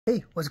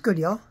Hey, what's good,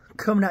 y'all?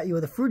 Coming at you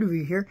with a food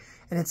review here,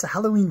 and it's a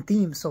Halloween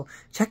theme, so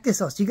check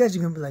this out. So you guys are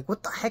gonna be like,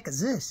 what the heck is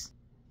this?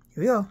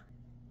 Here we go.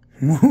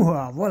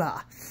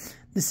 Voila.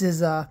 This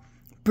is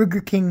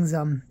Burger King's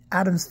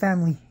Addams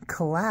Family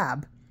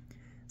collab.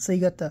 So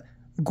you got the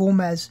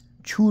Gomez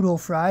churo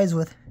fries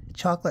with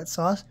chocolate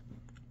sauce.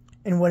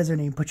 And what is her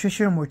name?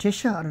 Patricia or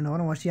Morticia? I don't know. I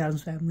don't watch the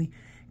Addams Family.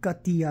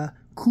 Got the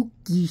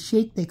Kooky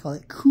Shake, they call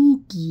it.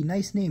 Kooky.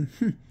 Nice name.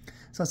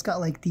 So it's got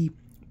like the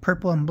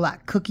purple and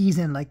black cookies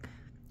and like,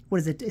 what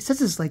is it? It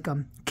says it's like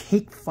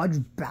cake fudge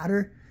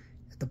batter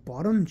at the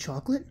bottom,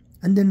 chocolate.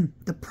 And then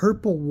the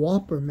purple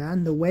Whopper,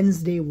 man. The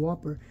Wednesday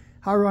Whopper.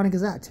 How ironic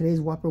is that?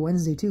 Today's Whopper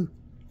Wednesday too.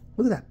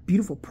 Look at that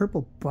beautiful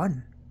purple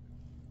bun.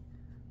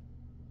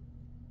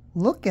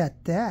 Look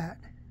at that.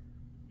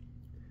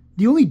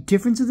 The only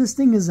difference of this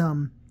thing is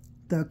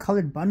the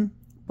colored bun,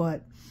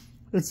 but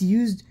it's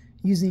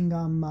using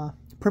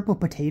purple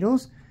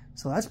potatoes,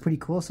 so that's pretty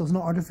cool. So there's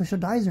no artificial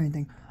dyes or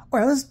anything.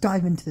 All right, let's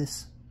dive into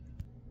this.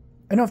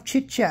 Enough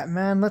chit chat,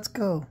 man. Let's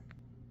go.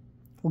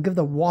 We'll give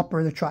the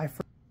Whopper the try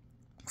first.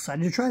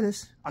 Excited to try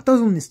this. I thought it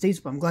was only in the States,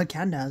 but I'm glad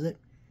Canada has it.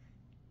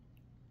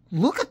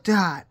 Look at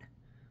that.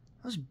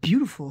 That's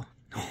beautiful.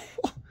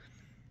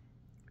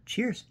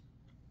 Cheers.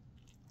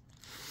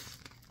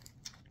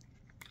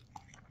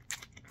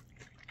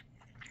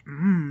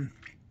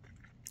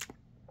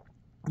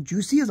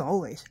 Juicy as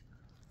always.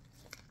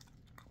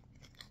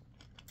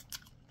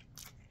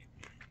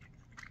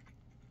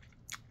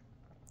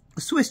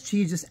 The Swiss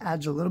cheese just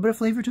adds a little bit of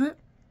flavor to it.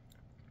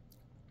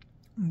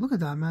 Look at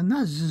that, man.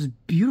 That's just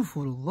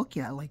beautiful to look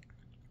at. Like,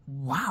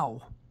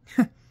 wow.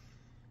 Let's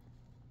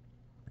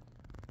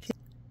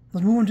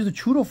move on to the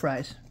churo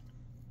fries.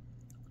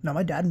 Now,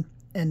 my dad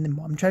and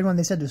mom tried one.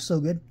 They said they're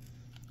so good.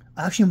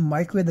 I actually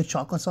microwaved the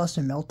chocolate sauce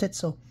to melt it,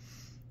 so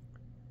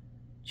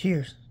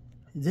cheers.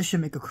 This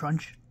should make a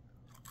crunch.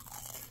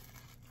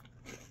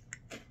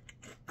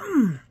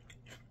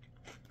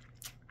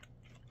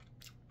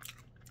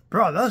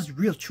 Bro, that's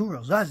real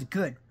churros. That's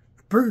good.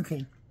 Burger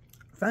King.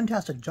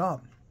 Fantastic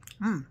job.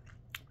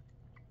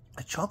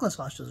 The chocolate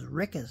sauce is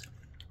rich.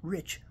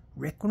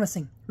 What am I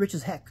saying? Rich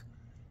as heck.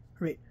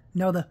 Right.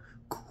 Now the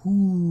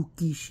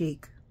Kooky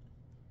Shake.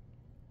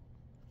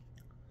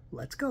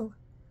 Let's go.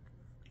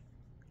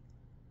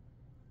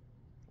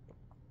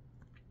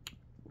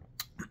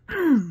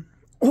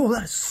 Oh,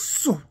 that is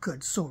so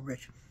good. So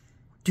rich.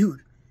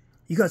 Dude,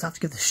 you guys have to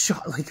give this a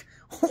shot. Like,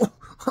 oh,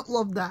 I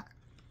love that.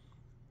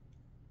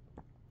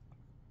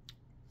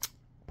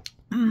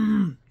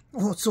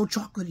 Oh, it's so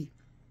chocolatey.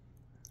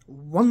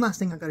 One last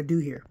thing I gotta do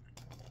here.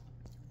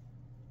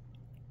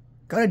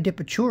 Gotta dip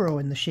a churro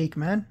in the shake,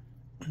 man.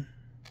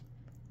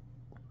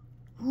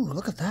 Ooh,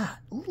 look at that.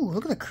 Ooh,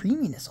 look at the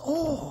creaminess.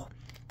 Oh,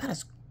 that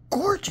is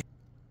gorgeous.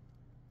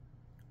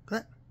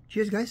 Look at that.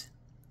 Cheers, guys.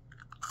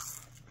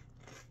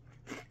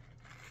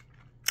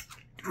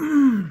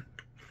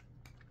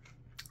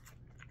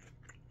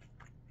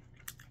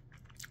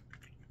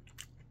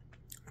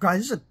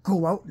 Guys, just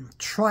go out and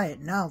try it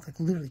now. Like,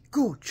 literally,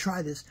 go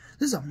try this.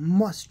 This is a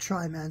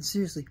must-try, man.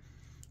 Seriously.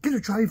 Give it a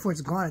try before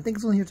it's gone. I think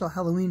it's only here till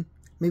Halloween.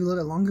 Maybe a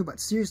little bit longer, but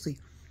seriously,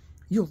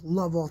 you'll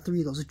love all three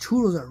of those. The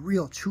churros are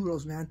real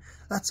churros, man.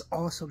 That's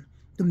awesome.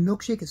 The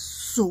milkshake is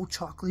so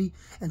chocolatey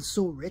and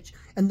so rich.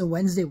 And the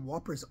Wednesday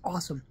Whopper is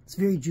awesome. It's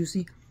very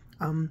juicy.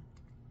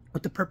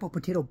 With the purple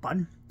potato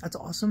bun, that's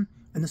awesome.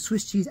 And the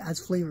Swiss cheese adds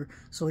flavor.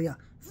 So, yeah,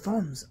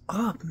 thumbs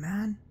up,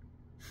 man.